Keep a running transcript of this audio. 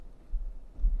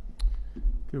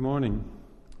Good morning.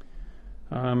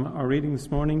 Our reading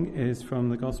this morning is from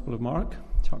the Gospel of Mark,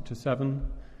 chapter 7,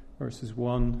 verses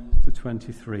 1 to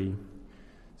 23.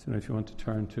 So if you want to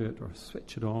turn to it or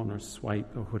switch it on or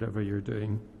swipe or whatever you're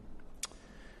doing.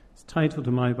 It's titled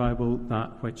in my Bible,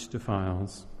 That Which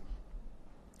Defiles.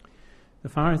 The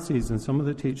Pharisees and some of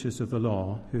the teachers of the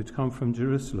law who had come from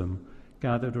Jerusalem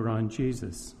gathered around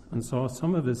Jesus and saw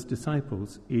some of his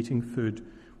disciples eating food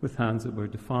with hands that were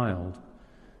defiled,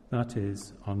 that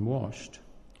is, unwashed.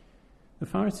 The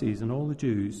Pharisees and all the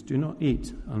Jews do not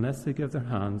eat unless they give their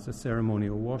hands a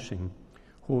ceremonial washing,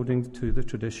 holding to the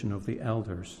tradition of the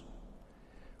elders.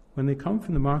 When they come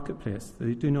from the marketplace,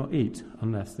 they do not eat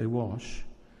unless they wash,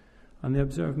 and they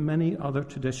observe many other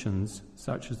traditions,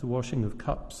 such as the washing of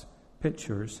cups,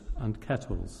 pitchers, and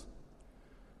kettles.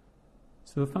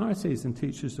 So the Pharisees and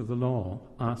teachers of the law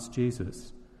asked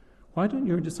Jesus, "Why don't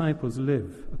your disciples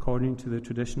live according to the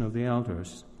tradition of the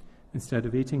elders, instead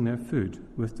of eating their food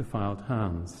with defiled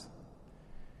hands?"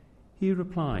 He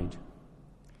replied,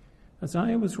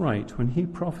 "Isaiah was right when he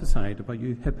prophesied about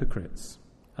you hypocrites,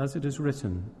 as it is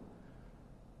written,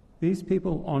 'These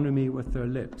people honor me with their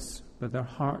lips, but their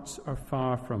hearts are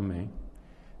far from me.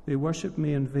 They worship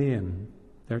me in vain.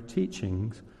 Their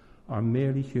teachings are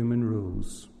merely human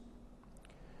rules.'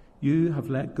 You have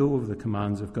let go of the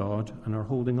commands of God and are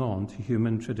holding on to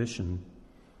human tradition."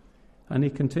 And he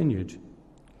continued,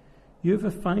 "You have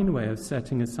a fine way of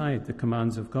setting aside the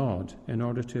commands of God in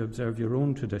order to observe your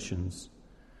own traditions.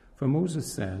 For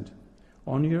Moses said,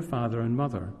 'Honor your father and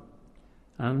mother,'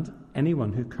 and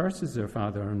anyone who curses their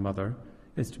father and mother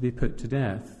is to be put to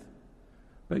death.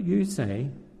 But you say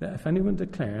that if anyone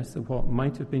declares that what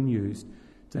might have been used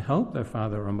to help their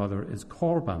father or mother is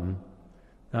korban,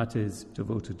 that is,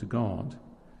 devoted to God,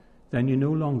 then you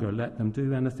no longer let them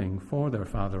do anything for their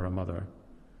father or mother.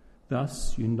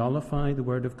 Thus, you nullify the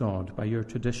word of God by your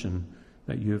tradition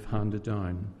that you have handed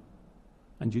down.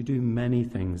 And you do many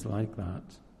things like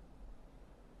that."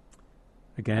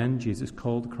 Again, Jesus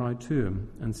called the crowd to him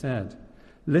and said,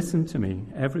 "Listen to me,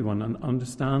 everyone, and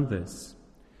understand this.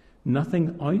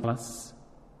 Nothing out of malice,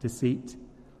 deceit,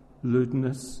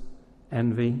 lewdness,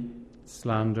 envy,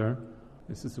 slander."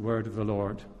 This is the word of the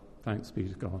Lord. Thanks be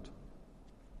to God.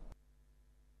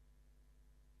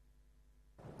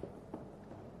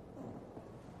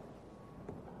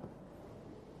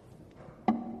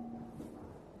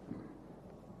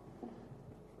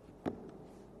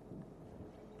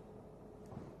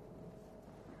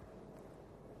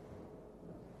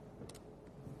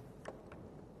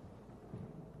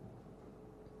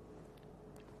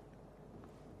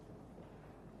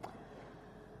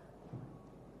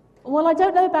 Well, I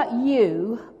don't know about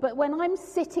you, but when I'm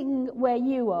sitting where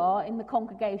you are in the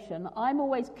congregation, I'm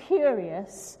always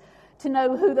curious to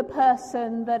know who the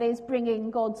person that is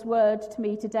bringing God's word to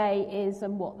me today is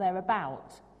and what they're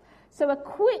about. So a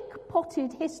quick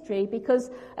potted history, because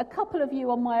a couple of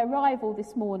you on my arrival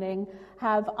this morning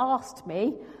have asked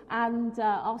me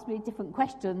different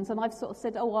questions, and I've sort of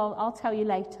said, I'll tell you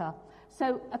later.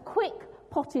 So a quick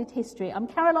potted history. I'm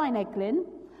Caroline Eglin.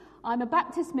 I'm a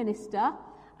Baptist minister.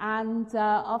 And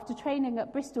after training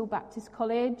at Bristol Baptist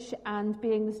College and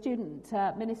being the student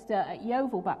minister at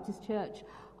Yeovil Baptist Church,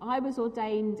 I was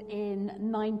ordained in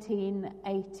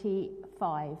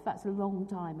 1985. That's a long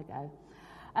time ago.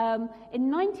 In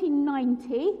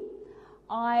 1990,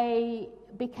 I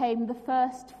became the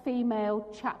first female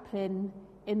chaplain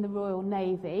in the Royal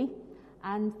Navy,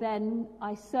 and then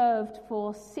I served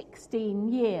for 16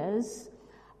 years.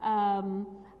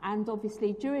 And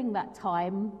obviously during that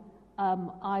time,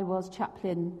 I was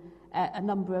chaplain at a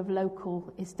number of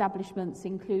local establishments,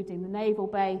 including the Naval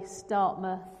Base,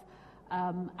 Dartmouth,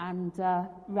 and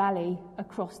Raleigh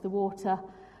across the water,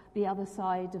 the other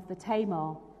side of the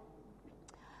Tamar.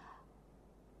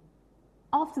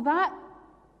 After that,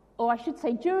 or I should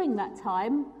say during that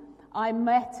time, I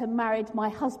met and married my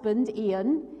husband,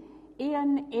 Ian.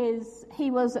 He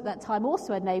was at that time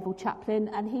also a naval chaplain,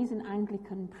 and he's an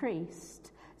Anglican priest.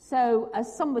 So,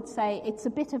 as some would say, it's a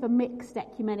bit of a mixed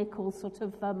ecumenical sort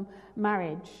of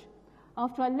marriage.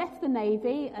 After I left the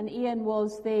Navy, and Ian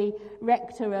was the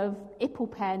rector of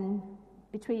Ipplepen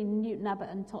between Newton Abbot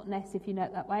and Totnes, if you know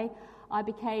it that way, I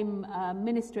became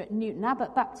minister at Newton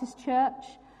Abbot Baptist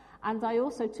Church, and I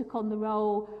also took on the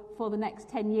role for the next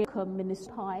 10 years of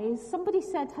minister. Somebody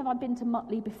said, "Have I been to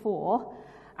Mutley before?"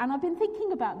 And I've been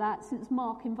thinking about that since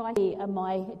Mark invited me on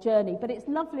my journey. But it's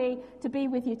lovely to be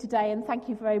with you today, and thank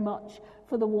you very much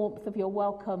for the warmth of your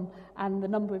welcome and the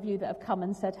number of you that have come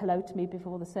and said hello to me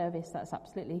before the service. That's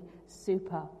absolutely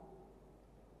super.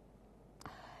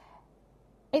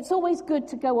 It's always good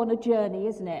to go on a journey,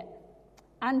 isn't it?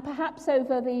 And perhaps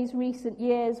over these recent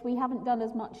years, we haven't done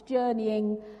as much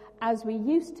journeying as we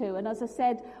used to. And as I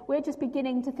said, we're just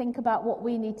beginning to think about what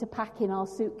we need to pack in our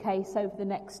suitcase over the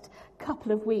next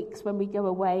couple of weeks when we go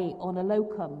away on a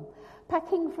locum.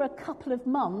 Packing for a couple of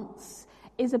months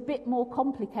is a bit more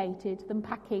complicated than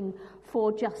packing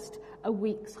for just a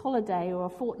week's holiday or a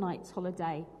fortnight's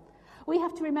holiday. We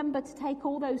have to remember to take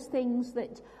all those things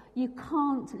that you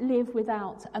can't live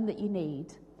without and that you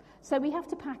need. So we have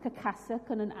to pack a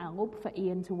cassock and an alb for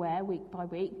Ian to wear week by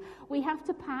week. We have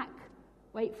to pack,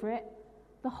 wait for it,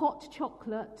 the hot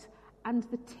chocolate and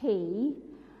the tea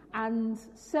and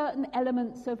certain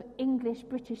elements of English,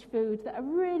 British food that are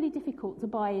really difficult to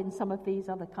buy in some of these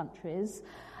other countries.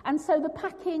 And so the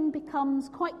packing becomes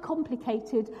quite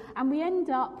complicated, and we end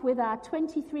up with our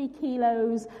 23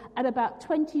 kilos at about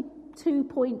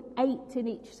 22.8 in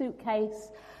each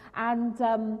suitcase, and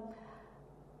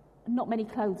not many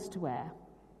clothes to wear.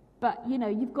 But,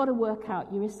 you've got to work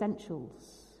out your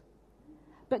essentials.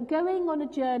 But going on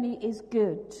a journey is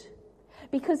good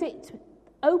because it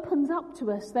opens up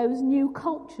to us those new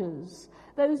cultures,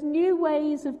 those new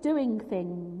ways of doing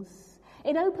things.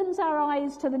 It opens our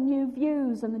eyes to the new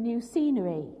views and the new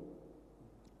scenery.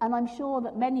 And I'm sure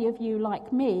that many of you,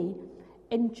 like me,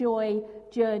 enjoy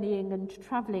journeying and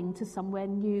travelling to somewhere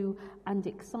new and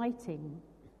exciting.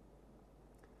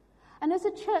 And as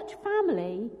a church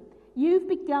family, you've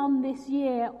begun this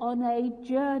year on a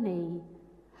journey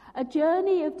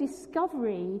of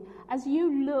discovery as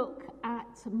you look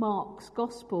at Mark's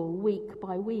Gospel week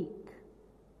by week.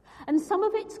 And some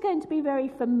of it's going to be very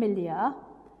familiar,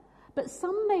 but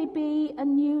some may be a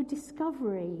new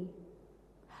discovery.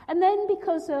 And then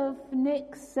because of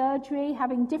Nick's surgery,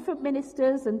 having different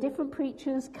ministers and different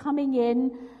preachers coming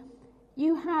in,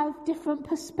 you have different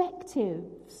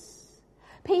perspectives,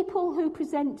 people who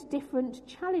present different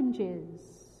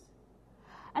challenges.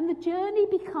 And the journey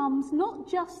becomes not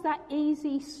just that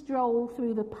easy stroll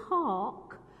through the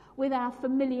park with our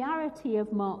familiarity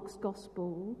of Mark's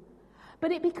Gospel,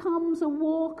 but it becomes a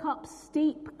walk up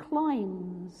steep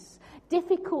climbs,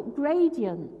 difficult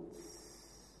gradients,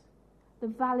 the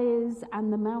valleys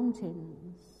and the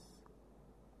mountains.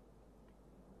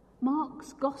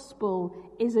 Mark's Gospel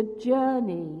is a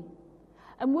journey,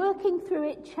 and working through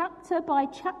it chapter by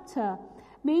chapter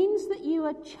means that you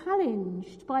are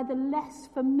challenged by the less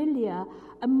familiar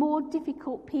and more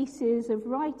difficult pieces of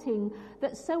writing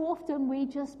that so often we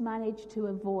just manage to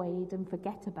avoid and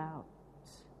forget about.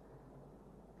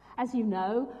 As you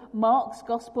know, Mark's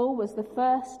Gospel was the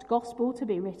first Gospel to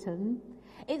be written.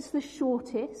 It's the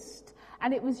shortest,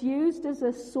 and it was used as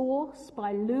a source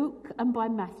by Luke and by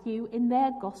Matthew in their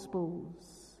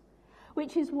Gospels,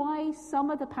 which is why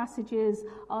some of the passages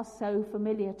are so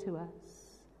familiar to us.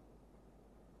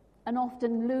 And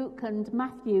often Luke and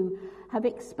Matthew have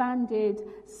expanded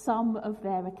some of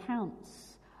their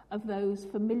accounts of those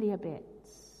familiar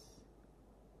bits.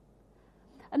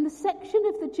 And the section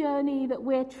of the journey that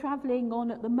we're travelling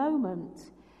on at the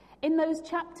moment, in those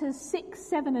chapters 6,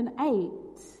 7 and 8,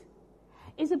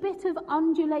 is a bit of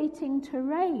undulating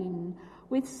terrain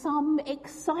with some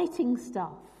exciting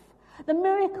stuff. The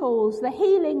miracles, the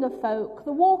healing of folk,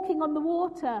 the walking on the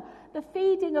water, the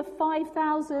feeding of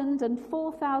 5,000 and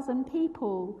 4,000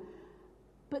 people.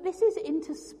 But this is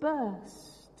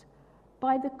interspersed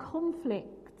by the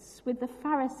conflicts with the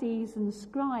Pharisees and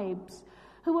scribes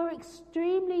who are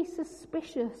extremely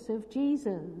suspicious of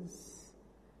Jesus,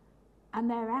 and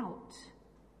they're out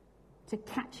to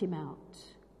catch him out.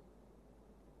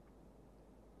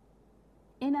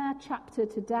 In our chapter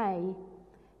today,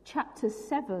 chapter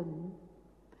 7,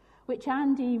 which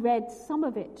Andy read some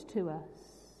of it to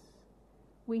us,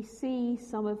 we see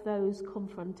some of those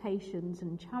confrontations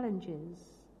and challenges.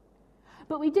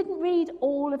 But we didn't read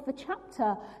all of the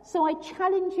chapter, so I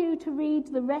challenge you to read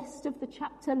the rest of the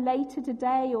chapter later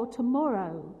today or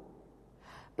tomorrow.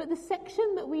 But the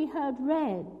section that we heard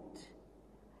read,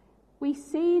 we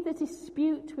see the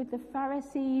dispute with the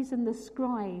Pharisees and the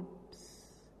scribes.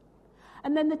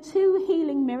 And then the 2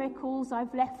 healing miracles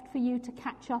I've left for you to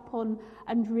catch up on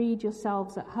and read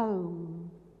yourselves at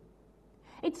home.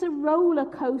 It's a roller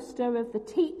coaster of the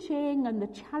teaching and the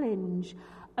challenge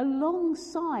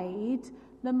alongside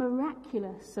the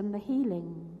miraculous and the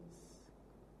healings.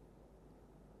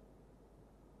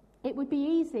 It would be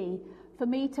easy for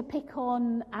me to pick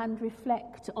on and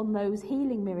reflect on those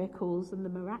healing miracles and the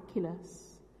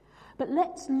miraculous. But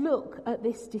let's look at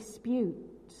this dispute.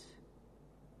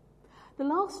 The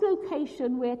last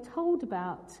location we're told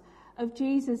about of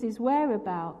Jesus'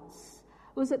 whereabouts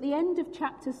was at the end of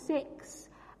chapter 6,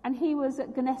 and he was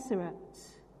at Gennesaret.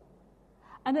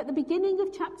 And at the beginning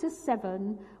of chapter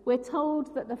 7, we're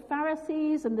told that the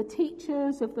Pharisees and the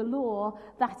teachers of the law,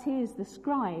 that is, the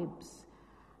scribes,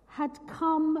 had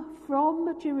come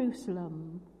from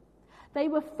Jerusalem. They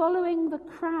were following the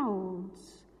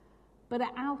crowds, but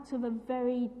out of a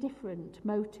very different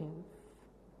motive.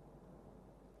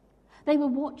 They were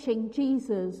watching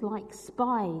Jesus like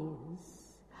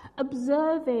spies,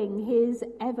 observing his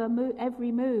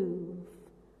every move,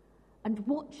 and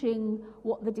watching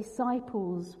what the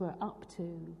disciples were up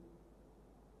to.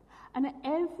 And at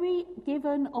every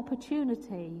given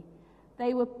opportunity,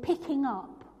 they were picking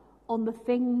up on the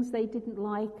things they didn't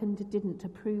like and didn't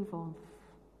approve of.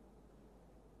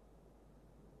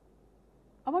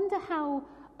 I wonder how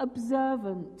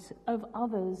observant of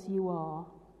others you are.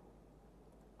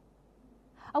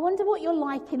 I wonder what you're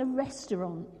like in a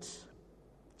restaurant.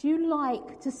 Do you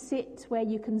like to sit where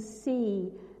you can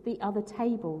see the other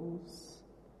tables?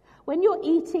 When you're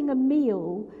eating a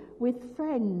meal with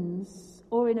friends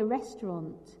or in a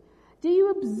restaurant, do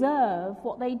you observe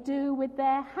what they do with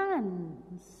their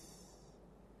hands?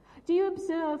 Do you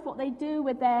observe what they do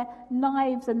with their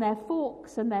knives and their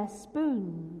forks and their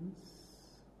spoons?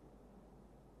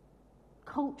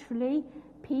 Culturally,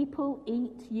 people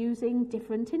eat using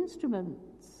different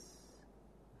instruments.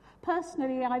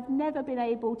 Personally, I've never been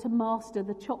able to master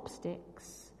the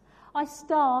chopsticks. I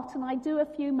start and I do a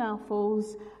few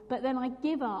mouthfuls, but then I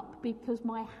give up because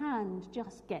my hand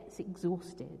just gets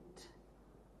exhausted.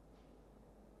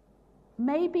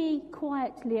 Maybe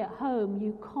quietly at home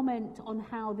you comment on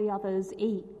how the others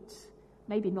eat,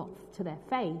 maybe not to their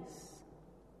face.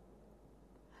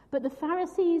 But the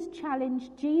Pharisees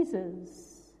challenged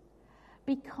Jesus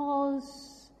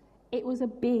because it was a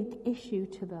big issue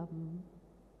to them.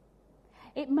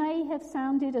 It may have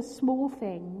sounded a small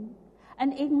thing,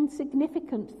 an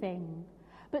insignificant thing,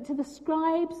 but to the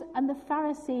scribes and the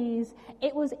Pharisees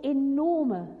it was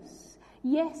enormous.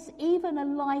 Yes, even a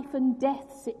life and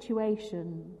death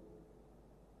situation.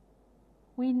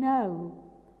 We know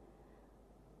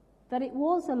that it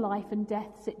was a life and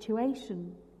death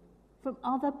situation from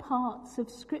other parts of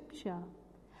Scripture.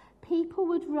 People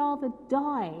would rather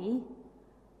die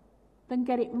than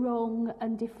get it wrong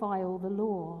and defile the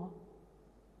law.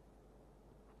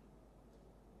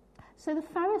 So the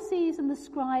Pharisees and the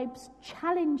scribes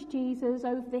challenged Jesus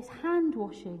over this hand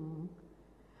washing.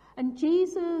 And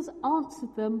Jesus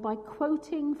answered them by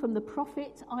quoting from the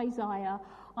prophet Isaiah,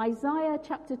 Isaiah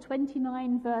chapter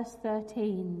 29, verse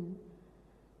 13.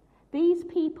 These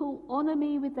people honour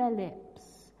me with their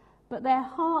lips, but their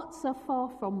hearts are far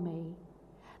from me.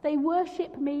 They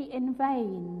worship me in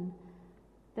vain.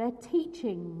 Their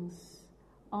teachings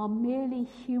are merely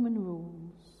human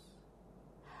rules.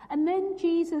 And then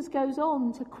Jesus goes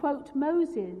on to quote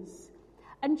Moses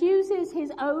and uses his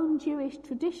own Jewish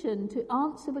tradition to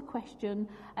answer the question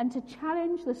and to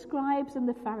challenge the scribes and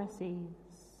the Pharisees.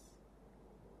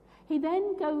 He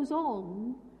then goes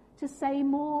on to say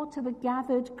more to the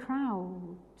gathered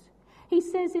crowd. He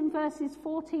says in verses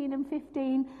 14 and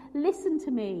 15, "Listen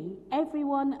to me,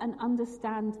 everyone, and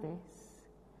understand this.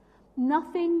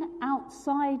 Nothing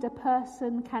outside a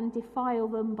person can defile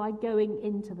them by going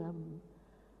into them.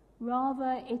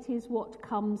 Rather, it is what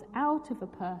comes out of a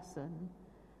person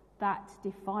that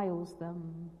defiles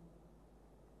them."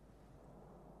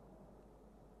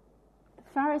 The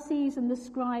Pharisees and the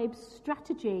scribes'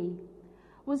 strategy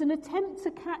was an attempt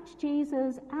to catch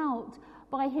Jesus out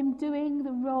by him doing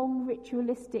the wrong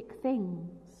ritualistic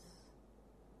things.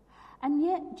 And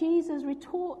yet Jesus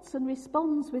retorts and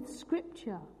responds with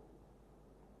Scripture.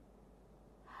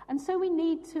 And so we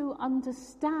need to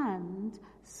understand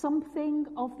something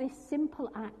of this simple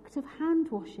act of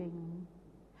hand washing.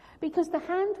 Because the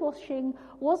hand washing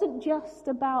wasn't just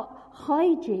about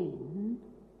hygiene,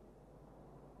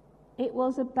 it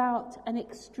was about an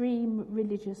extreme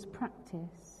religious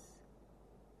practice.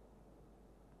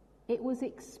 It was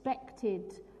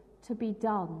expected to be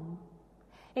done.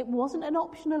 It wasn't an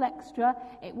optional extra,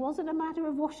 it wasn't a matter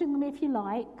of washing them if you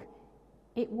like,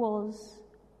 it was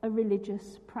a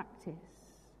religious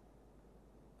practice.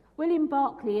 William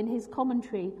Barclay, in his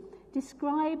commentary,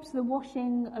 describes the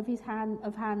washing of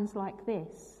hands like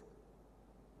this.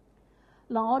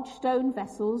 Large stone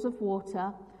vessels of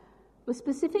water were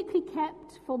specifically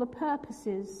kept for the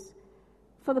purpose,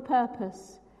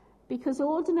 because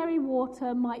ordinary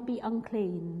water might be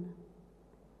unclean.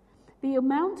 The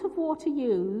amount of water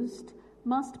used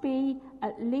must be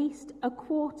at least a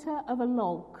quarter of a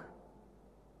log.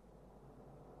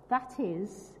 That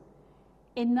is,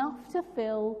 enough to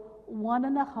fill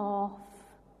 1.5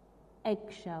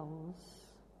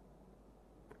 eggshells.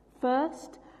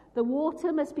 First, The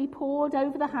water must be poured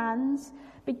over the hands,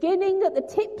 beginning at the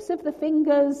tips of the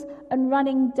fingers and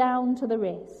running down to the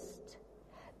wrist.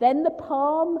 Then the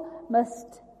palm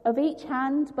of each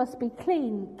hand must be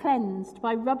cleansed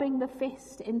by rubbing the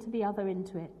fist into the other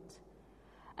into it.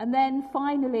 And then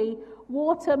finally,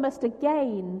 water must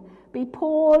again be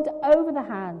poured over the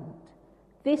hand,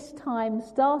 this time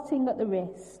starting at the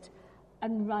wrist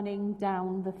and running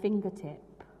down the fingertip.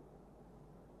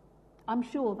 I'm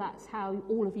sure that's how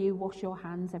all of you wash your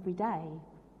hands every day.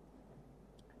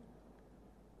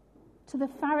 To the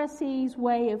Pharisees'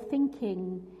 way of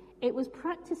thinking, it was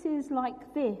practices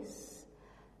like this,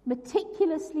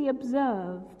 meticulously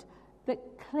observed, that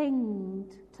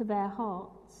clinged to their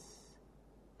hearts.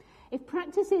 If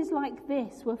practices like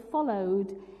this were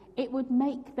followed, it would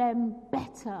make them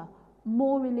better,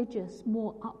 more religious,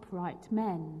 more upright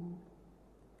men.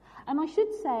 And I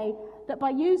should say that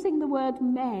by using the word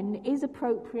men is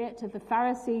appropriate to the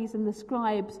Pharisees and the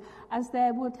scribes, as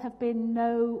there would have been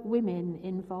no women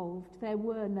involved. There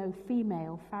were no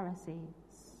female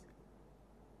Pharisees.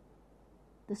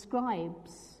 The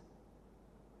scribes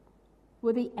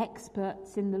were the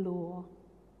experts in the law.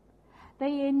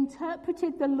 They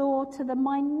interpreted the law to the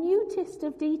minutest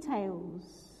of details.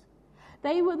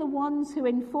 They were the ones who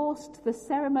enforced the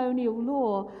ceremonial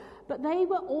law, but they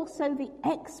were also the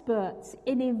experts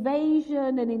in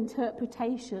evasion and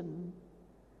interpretation.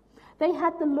 They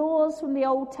had the laws from the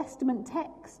Old Testament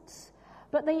texts,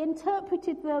 but they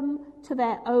interpreted them to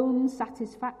their own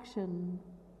satisfaction.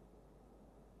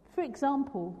 For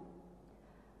example,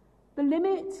 the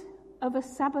limit of a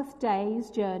Sabbath day's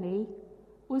journey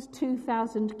was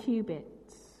 2,000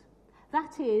 cubits.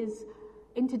 That is,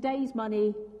 in today's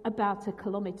money, about a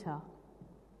kilometre.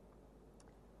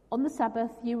 On the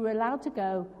Sabbath, you were allowed to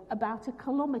go about a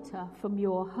kilometre from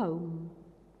your home.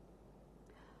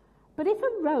 But if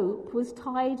a rope was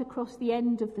tied across the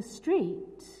end of the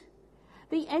street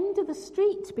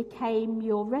became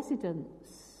your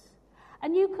residence,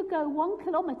 and you could go 1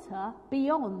 kilometre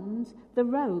beyond the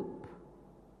rope.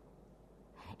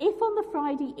 If on the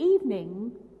Friday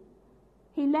evening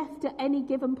he left at any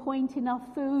given point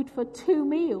enough food for 2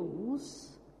 meals,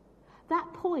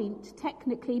 that point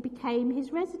technically became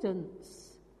his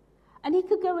residence, and he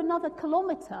could go another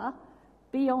kilometre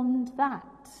beyond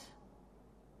that.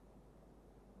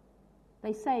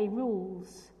 They say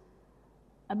rules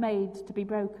are made to be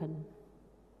broken.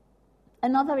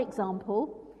 Another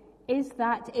example is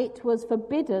that it was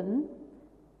forbidden.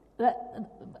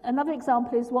 Another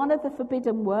example is one of the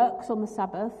forbidden works on the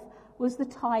Sabbath was the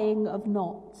tying of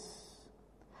knots.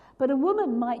 But a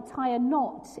woman might tie a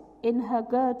knot in her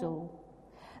girdle.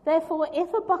 Therefore,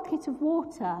 if a bucket of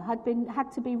water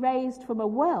had to be raised from a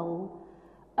well,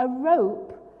 a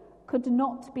rope could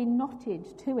not be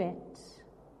knotted to it.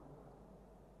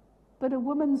 But a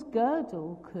woman's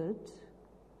girdle could,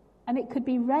 and it could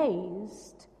be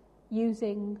raised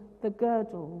using the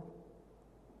girdle.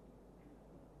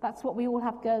 That's what we all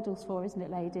have girdles for, isn't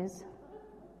it, ladies?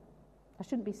 I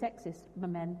shouldn't be sexist, my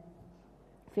men.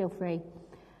 Feel free.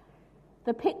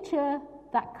 The picture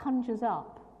that conjures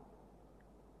up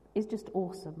is just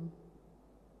awesome.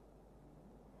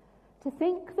 To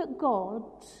think that God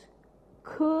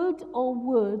could or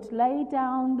would lay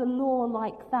down the law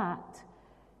like that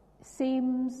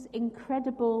seems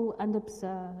incredible and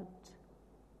absurd.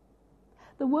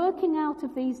 The working out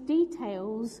of these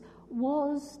details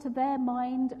was, to their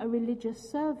mind, a religious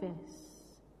service,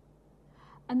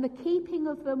 and the keeping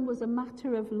of them was a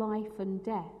matter of life and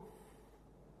death.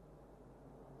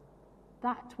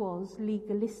 That was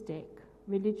legalistic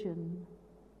religion.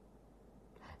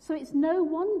 So it's no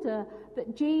wonder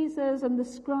that Jesus and the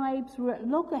scribes were at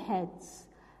loggerheads,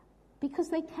 because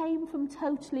they came from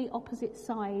totally opposite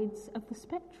sides of the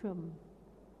spectrum.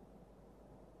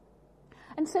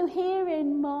 And so here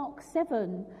in Mark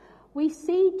 7, we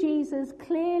see Jesus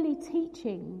clearly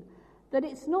teaching that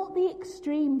it's not the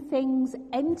extreme things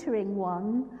entering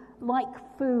one,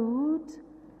 like food,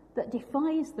 that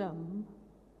defies them,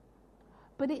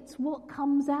 but it's what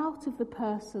comes out of the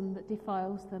person that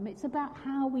defiles them. It's about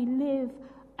how we live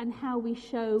and how we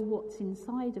show what's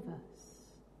inside of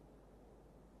us.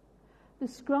 The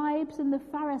scribes and the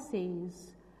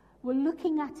Pharisees were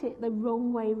looking at it the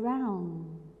wrong way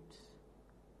round.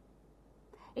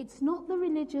 It's not the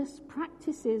religious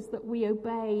practices that we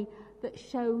obey that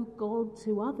show God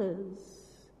to others,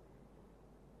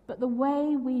 but the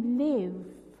way we live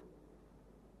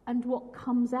and what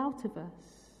comes out of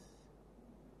us.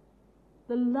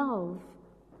 The love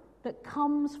that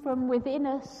comes from within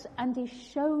us and is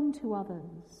shown to others.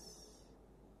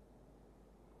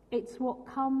 It's what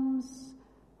comes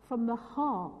from the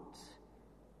heart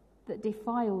that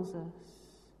defiles us.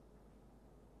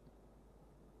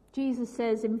 Jesus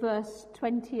says in verse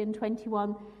 20 and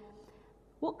 21,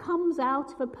 "What comes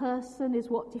out of a person is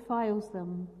what defiles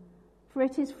them. For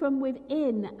it is from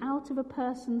within, out of a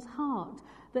person's heart,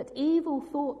 that evil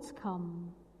thoughts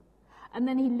come." And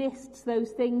then he lists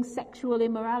those things: sexual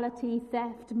immorality,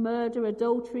 theft, murder,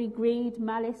 adultery, greed,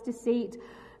 malice, deceit,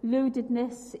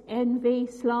 lewdness, envy,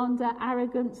 slander,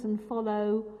 arrogance, and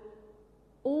follow.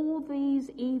 All these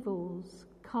evils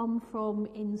come from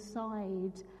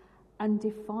inside and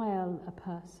defile a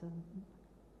person.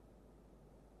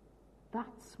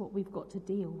 That's what we've got to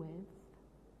deal with.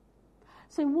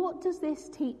 So what does this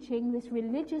teaching, this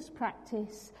religious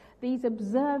practice, these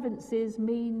observances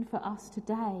mean for us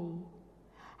today?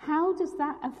 How does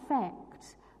that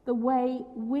affect the way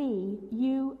we,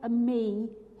 you and me,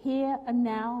 here and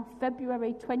now,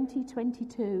 February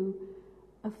 2022,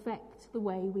 affect the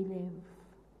way we live?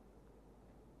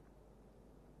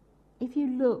 If you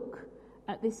look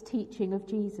at this teaching of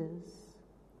Jesus,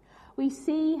 we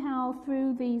see how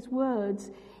through these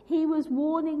words he was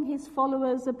warning his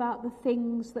followers about the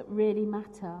things that really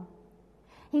matter.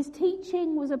 His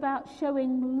teaching was about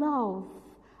showing love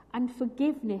and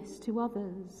forgiveness to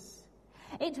others.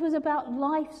 It was about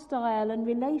lifestyle and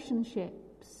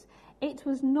relationships. It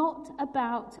was not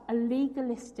about a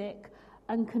legalistic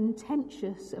and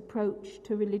contentious approach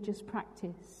to religious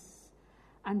practice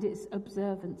and its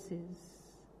observances.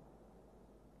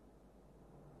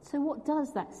 So what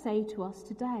does that say to us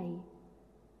today?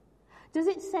 Does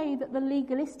it say that the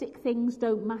legalistic things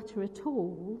don't matter at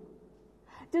all?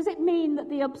 Does it mean that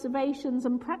the observations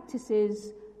and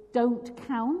practices don't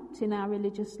count in our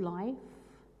religious life?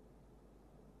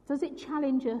 Does it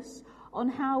challenge us on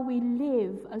how we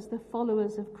live as the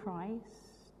followers of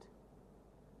Christ?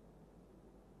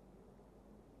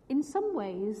 In some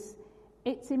ways,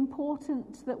 it's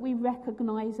important that we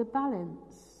recognize a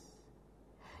balance.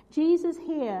 Jesus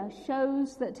here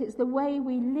shows that it's the way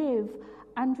we live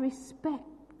and respect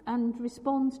and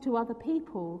respond to other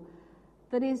people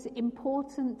that is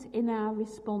important in our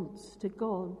response to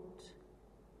God.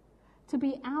 To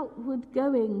be outward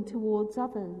going towards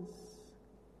others.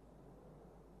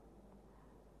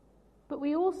 But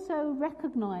we also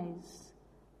recognize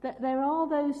that there are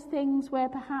those things where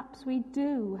perhaps we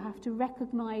do have to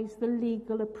recognize the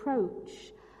legal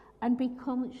approach and be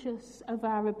conscious of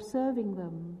our observing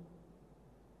them.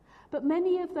 But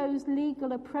many of those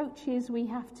legal approaches we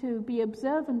have to be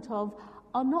observant of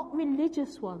are not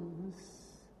religious ones.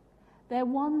 They're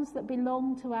ones that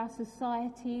belong to our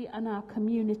society and our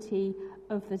community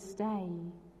of this day.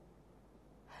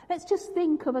 Let's just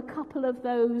think of a couple of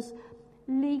those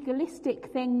legalistic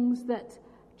things that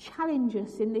challenge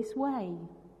us in this way.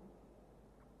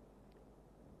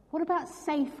 What about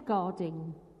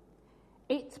safeguarding?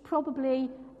 It's probably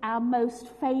our most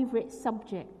favourite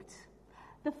subject.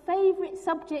 The favourite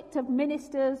subject of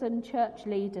ministers and church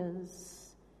leaders.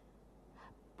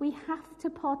 We have to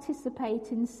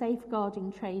participate in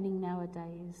safeguarding training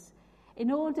nowadays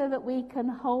in order that we can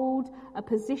hold a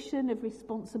position of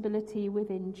responsibility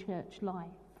within church life.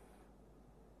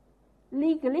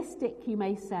 Legalistic, you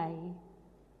may say,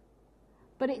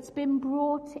 but it's been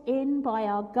brought in by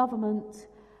our government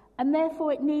and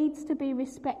therefore it needs to be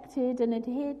respected and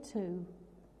adhered to.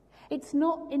 It's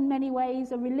not in many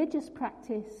ways a religious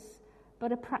practice,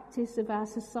 but a practice of our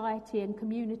society and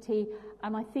community,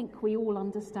 and I think we all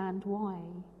understand why.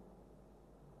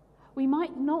 We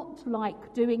might not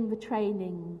like doing the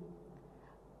training.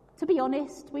 To be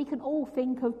honest, we can all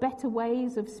think of better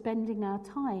ways of spending our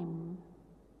time.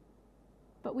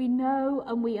 But we know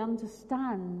and we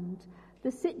understand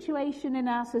the situation in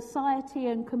our society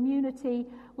and community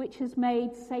which has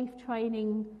made safe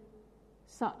training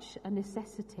such a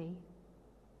necessity.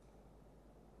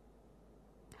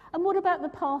 And what about the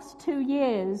past 2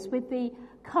 years with the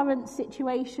current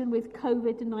situation with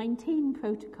COVID-19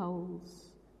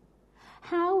 protocols?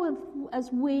 How have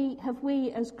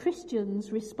we as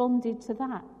Christians responded to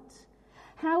that?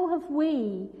 How have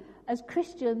we as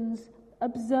Christians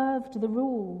observed the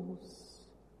rules?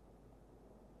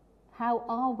 How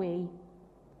are we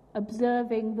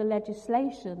observing the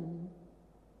legislation?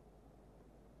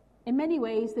 In many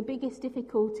ways, the biggest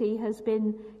difficulty has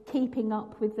been keeping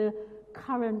up with the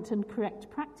current and correct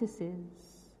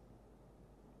practices.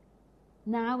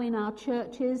 Now in our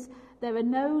churches, there are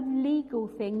no legal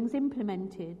things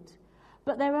implemented,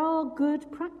 but there are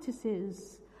good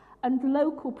practices, and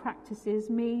local practices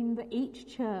mean that each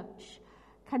church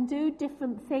can do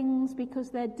different things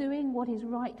because they're doing what is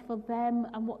right for them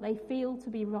and what they feel to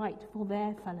be right for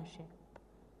their fellowship.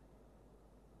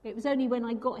 It was only when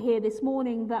I got here this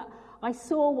morning that I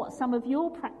saw what some of your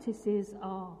practices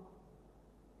are.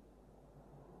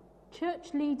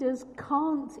 Church leaders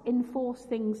can't enforce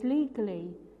things legally,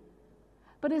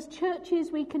 but as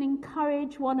churches we can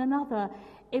encourage one another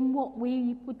in what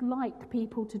we would like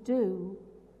people to do.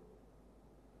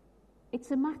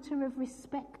 It's a matter of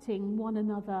respecting one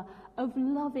another, of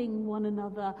loving one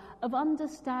another, of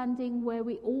understanding where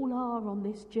we all are on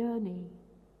this journey.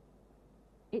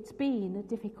 It's been a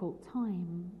difficult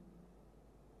time.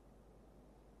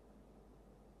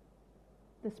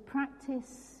 This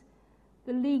practice,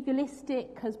 the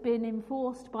legalistic, has been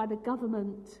enforced by the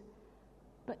government,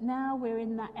 but now we're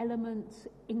in that element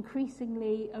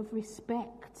increasingly of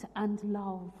respect and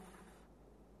love.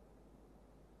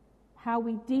 How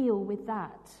we deal with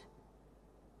that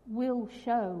will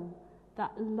show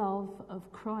that love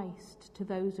of Christ to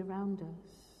those around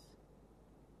us.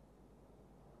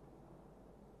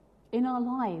 In our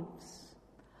lives,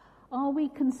 are we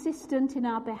consistent in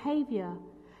our behaviour,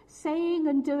 saying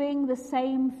and doing the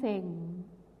same thing?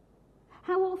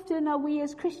 How often are we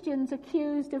as Christians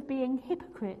accused of being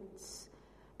hypocrites?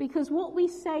 Because what we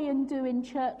say and do in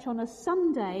church on a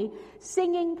Sunday,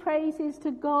 singing praises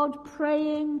to God,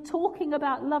 praying, talking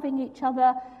about loving each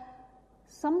other,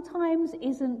 sometimes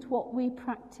isn't what we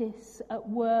practice at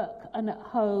work and at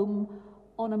home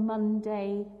on a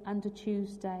Monday and a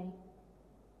Tuesday.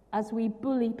 As we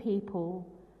bully people,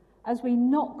 as we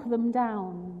knock them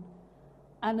down,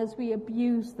 and as we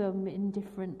abuse them in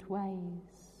different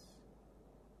ways.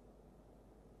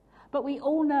 But we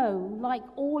all know, like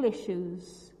all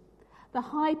issues, the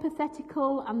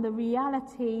hypothetical and the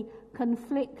reality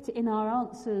conflict in our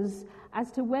answers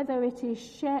as to whether it is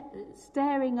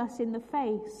staring us in the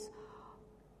face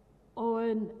or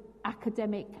an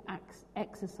academic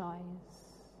exercise.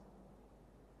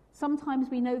 Sometimes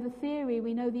we know the theory,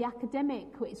 we know the academic,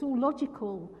 it's all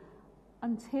logical,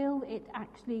 until it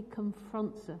actually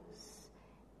confronts us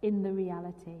in the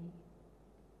reality.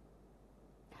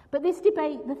 But this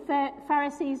debate the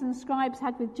Pharisees and scribes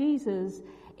had with Jesus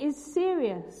is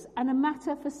serious and a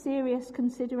matter for serious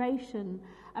consideration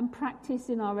and practice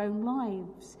in our own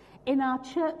lives, in our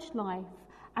church life,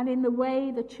 and in the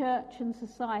way the church and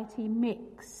society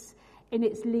mix in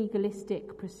its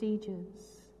legalistic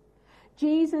procedures.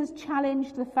 Jesus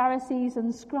challenged the Pharisees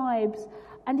and scribes,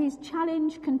 and his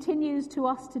challenge continues to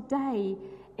us today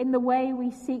in the way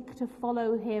we seek to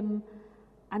follow him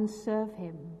and serve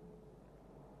him.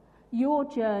 Your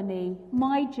journey,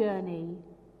 my journey,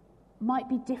 might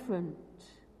be different,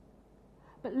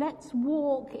 but let's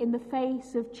walk in the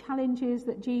face of challenges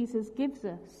that Jesus gives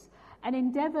us and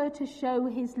endeavour to show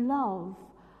his love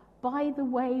by the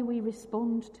way we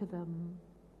respond to them.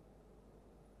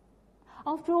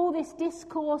 After all this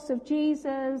discourse of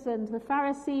Jesus and the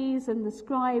Pharisees and the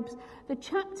scribes, the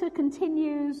chapter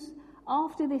continues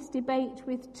after this debate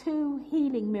with 2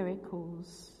 healing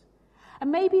miracles.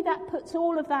 And maybe that puts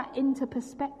all of that into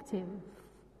perspective.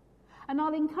 And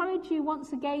I'll encourage you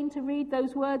once again to read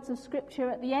those words of Scripture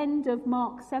at the end of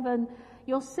Mark 7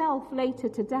 yourself later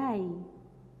today.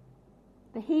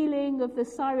 The healing of the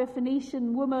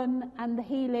Syrophoenician woman and the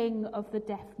healing of the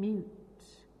deaf mute.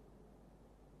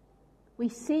 We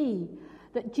see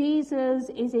that Jesus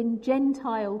is in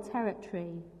Gentile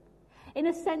territory. In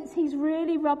a sense, he's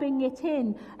really rubbing it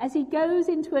in as he goes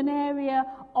into an area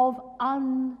of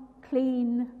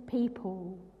unclean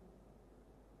people.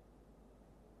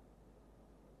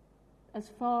 As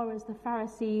far as the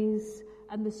Pharisees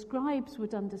and the scribes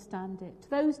would understand it,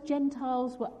 those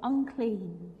Gentiles were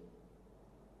unclean.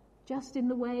 Just in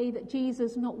the way that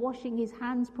Jesus not washing his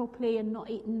hands properly and not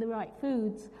eating the right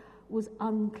foods was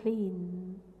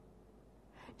unclean.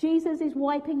 Jesus is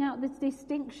wiping out this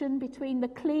distinction between the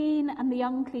clean and the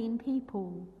unclean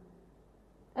people.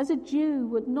 As a Jew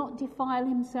would not defile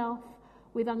himself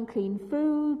with unclean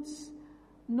foods,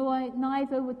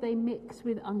 neither would they mix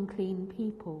with unclean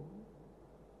people.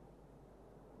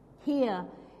 Here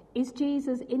is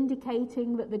Jesus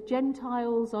indicating that the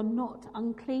Gentiles are not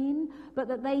unclean, but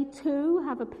that they too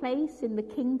have a place in the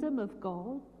kingdom of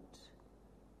God.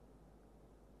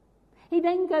 He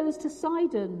then goes to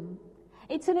Sidon.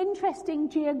 It's an interesting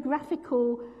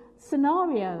geographical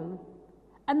scenario.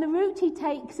 And the route he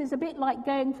takes is a bit like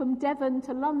going from Devon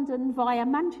to London via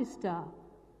Manchester.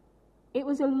 It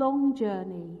was a long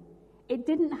journey. It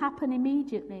didn't happen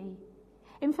immediately.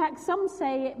 In fact, some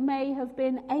say it may have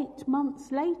been 8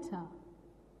 months later.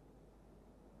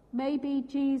 Maybe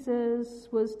Jesus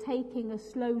was taking a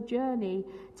slow journey,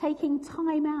 taking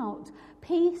time out,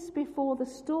 peace before the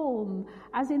storm,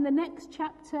 as in the next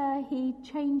chapter he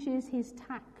changes his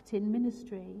tact in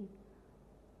ministry.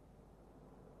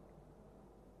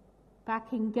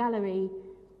 back in Galilee,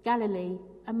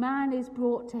 a man is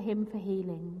brought to him for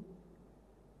healing.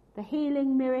 The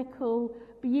healing miracle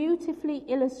beautifully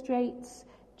illustrates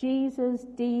Jesus'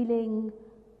 dealing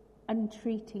and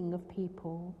treating of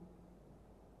people.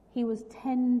 He was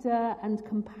tender and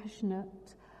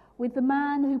compassionate with the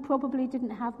man who probably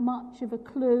didn't have much of a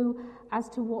clue as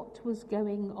to what was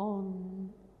going on.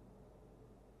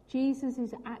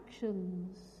 Jesus'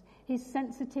 actions, his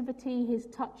sensitivity, his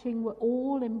touching were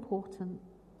all important.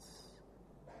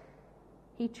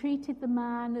 He treated the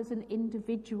man as an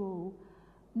individual,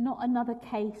 not another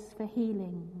case for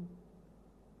healing.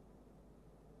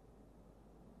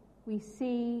 We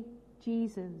see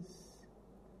Jesus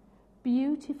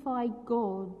beautify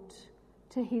God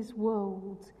to his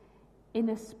world in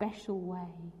a special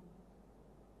way.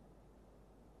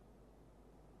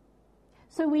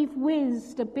 So we've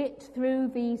whizzed a bit through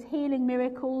these healing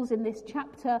miracles in this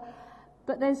chapter,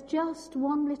 but there's just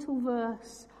one little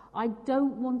verse I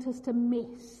don't want us to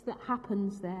miss that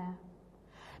happens there.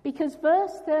 Because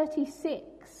verse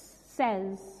 36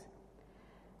 says,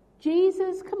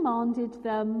 Jesus commanded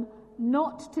them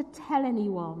not to tell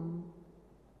anyone,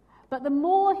 but the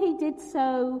more he did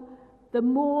so, the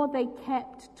more they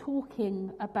kept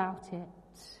talking about it.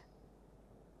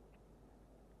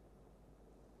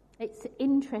 It's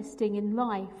interesting in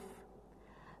life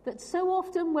that so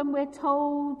often when we're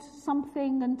told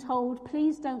something and told,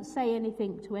 please don't say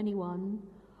anything to anyone,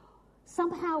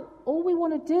 somehow all we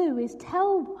want to do is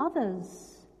tell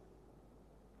others.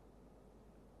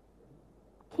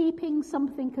 Keeping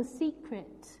something a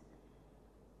secret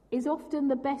is often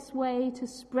the best way to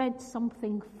spread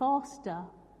something faster,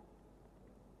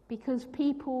 because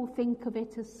people think of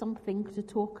it as something to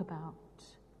talk about.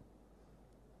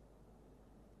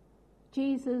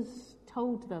 Jesus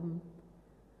told them.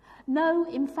 No,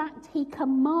 in fact, he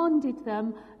commanded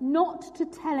them not to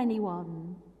tell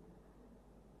anyone.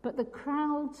 But the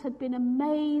crowds had been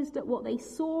amazed at what they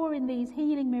saw in these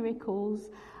healing miracles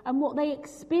and what they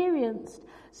experienced,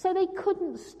 so they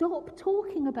couldn't stop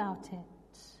talking about it.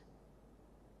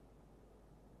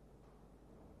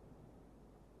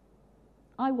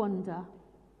 I wonder,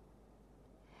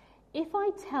 if I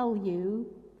tell you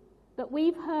that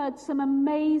we've heard some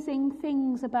amazing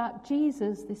things about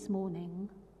Jesus this morning,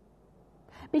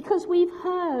 because we've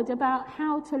heard about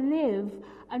how to live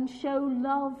and show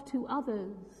love to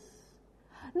others,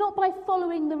 not by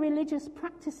following the religious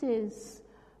practices,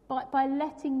 but by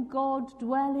letting God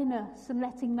dwell in us and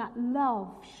letting that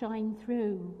love shine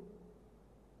through.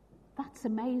 That's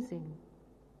amazing.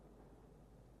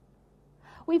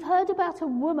 We've heard about a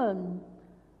woman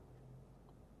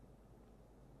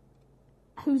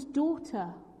whose daughter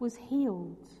was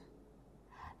healed.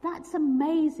 That's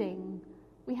amazing.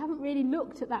 We haven't really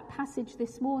looked at that passage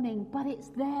this morning, but it's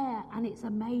there and it's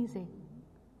amazing.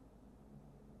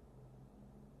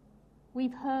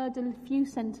 We've heard a few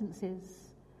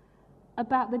sentences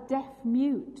about the deaf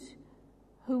mute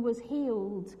who was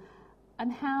healed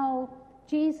and how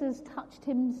Jesus touched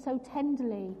him so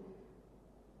tenderly,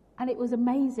 and it was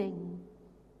amazing.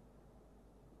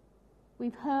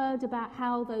 We've heard about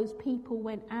how those people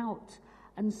went out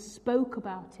and spoke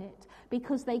about it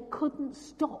because they couldn't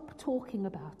stop talking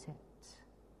about it.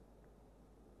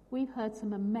 We've heard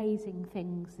some amazing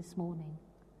things this morning.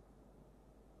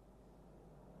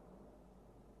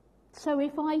 So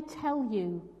if I tell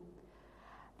you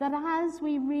that as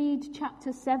we read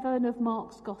chapter 7 of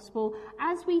Mark's Gospel,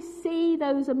 as we see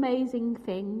those amazing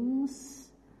things,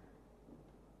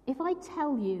 if I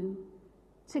tell you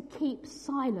to keep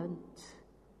silent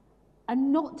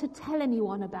and not to tell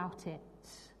anyone about it,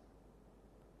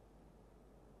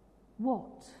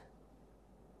 what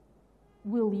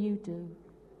will you do?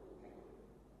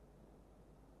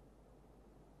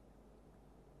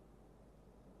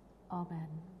 Amen.